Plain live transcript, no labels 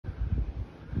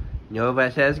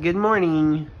Nova says good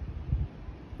morning.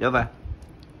 Nova,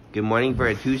 good morning for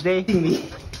a Tuesday.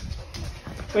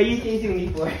 What are you teasing me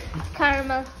for?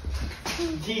 Karma.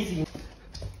 Teasing.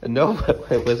 Nova,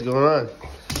 what's going on?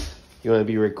 You want to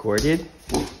be recorded?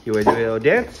 You want to do a little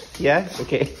dance? Yeah?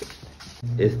 Okay.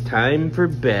 It's time for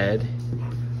bed.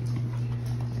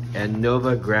 And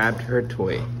Nova grabbed her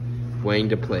toy, waiting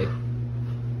to play.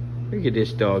 Look at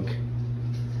this dog.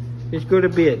 Let's go to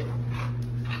bed.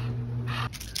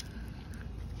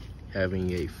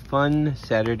 Having a fun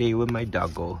Saturday with my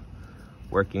doggo,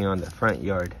 working on the front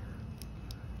yard.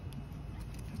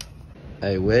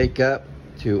 I wake up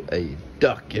to a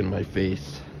duck in my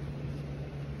face.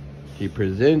 He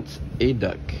presents a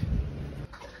duck.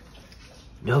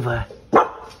 Nova,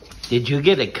 did you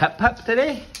get a cup pup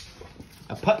today?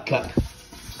 A pup cup.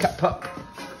 Cup pup.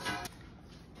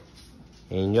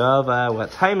 Hey Nova,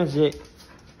 what time is it?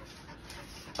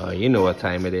 Oh, you know what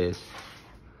time it is.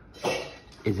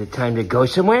 Is it time to go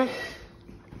somewhere?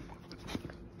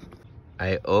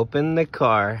 I opened the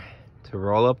car to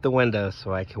roll up the window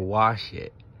so I can wash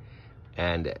it.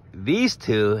 And these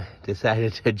two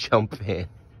decided to jump in.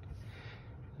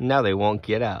 Now they won't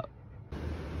get out.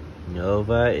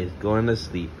 Nova is going to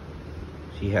sleep.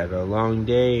 She had a long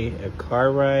day, a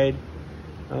car ride,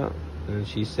 and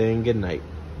she's saying goodnight.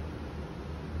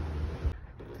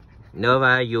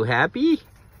 Nova, you happy?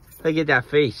 Look at that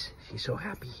face. She's so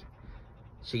happy.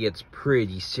 She gets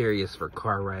pretty serious for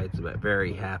car rides, but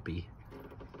very happy.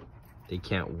 They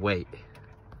can't wait.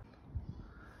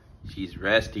 She's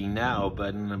resting now,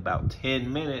 but in about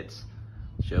 10 minutes,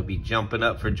 she'll be jumping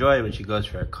up for joy when she goes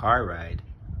for a car ride.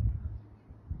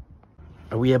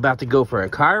 Are we about to go for a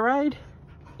car ride?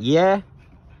 Yeah?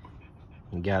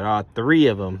 We got all three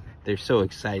of them. They're so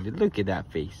excited. Look at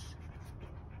that face.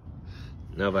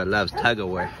 Nova loves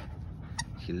tug-of-war.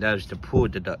 She loves to pull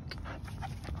the duck.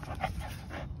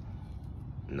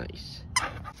 Nice.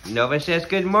 Nova says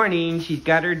good morning. She's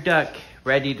got her duck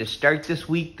ready to start this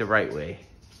week the right way.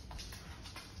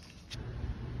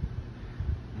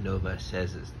 Nova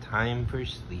says it's time for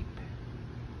sleep.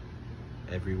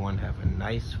 Everyone have a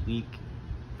nice week,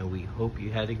 and we hope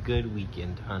you had a good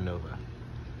weekend, huh, Nova?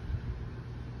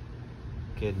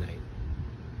 Good night.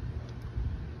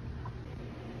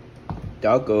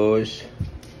 Doggos,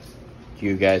 do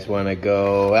you guys want to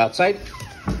go outside?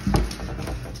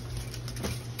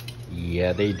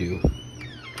 Yeah, they do.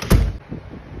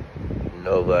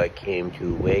 Nova came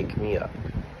to wake me up.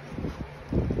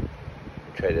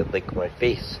 Try to lick my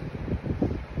face.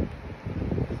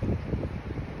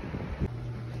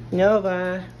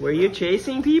 Nova, were you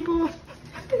chasing people?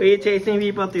 Were you chasing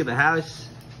people through the house?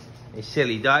 You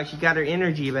silly dog, she got her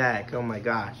energy back. Oh my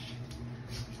gosh.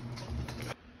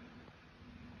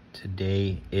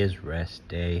 Today is rest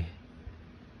day.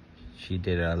 She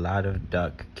did a lot of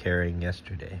duck carrying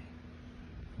yesterday.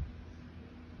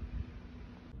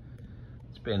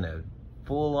 It's been a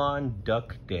full-on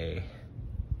duck day.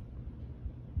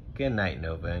 Good night,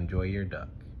 Nova. Enjoy your duck.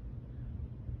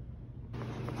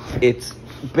 It's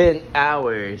been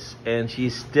hours and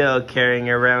she's still carrying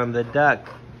around the duck.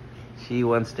 She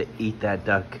wants to eat that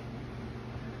duck.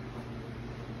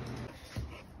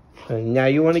 And now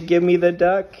you want to give me the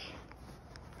duck?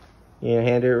 You gonna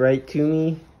hand it right to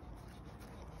me?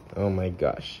 Oh my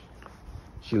gosh.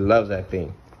 She loves that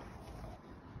thing.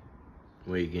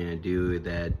 What are you gonna do with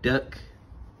that duck?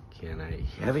 Can I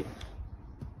have it?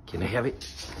 Can I have it?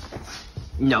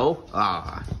 No?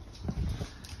 Ah.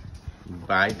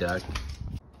 Bye, duck.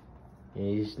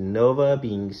 Is Nova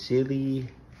being silly,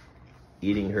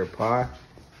 eating her paw?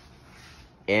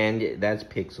 And that's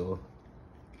Pixel.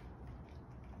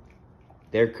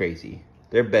 They're crazy.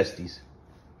 They're besties.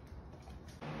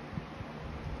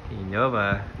 Hey,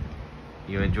 Nova,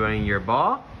 you enjoying your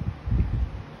ball?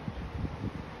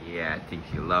 Yeah, I think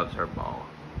she loves her ball.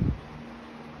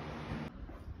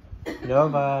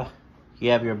 Nova,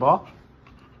 you have your ball?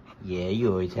 Yeah,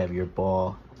 you always have your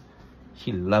ball.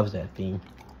 She loves that thing.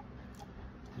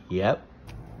 Yep.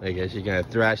 I guess she's gonna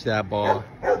thrash that ball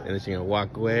and then she's gonna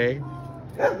walk away.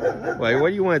 Wait, what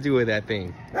do you want to do with that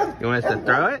thing? You want us to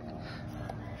throw it?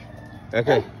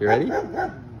 Okay, you ready?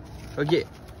 Okay.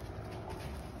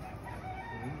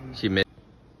 She missed.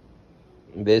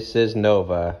 This is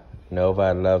Nova.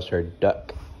 Nova loves her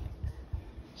duck.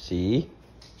 See?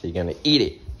 She's gonna eat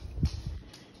it.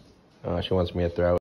 Oh, she wants me to throw it.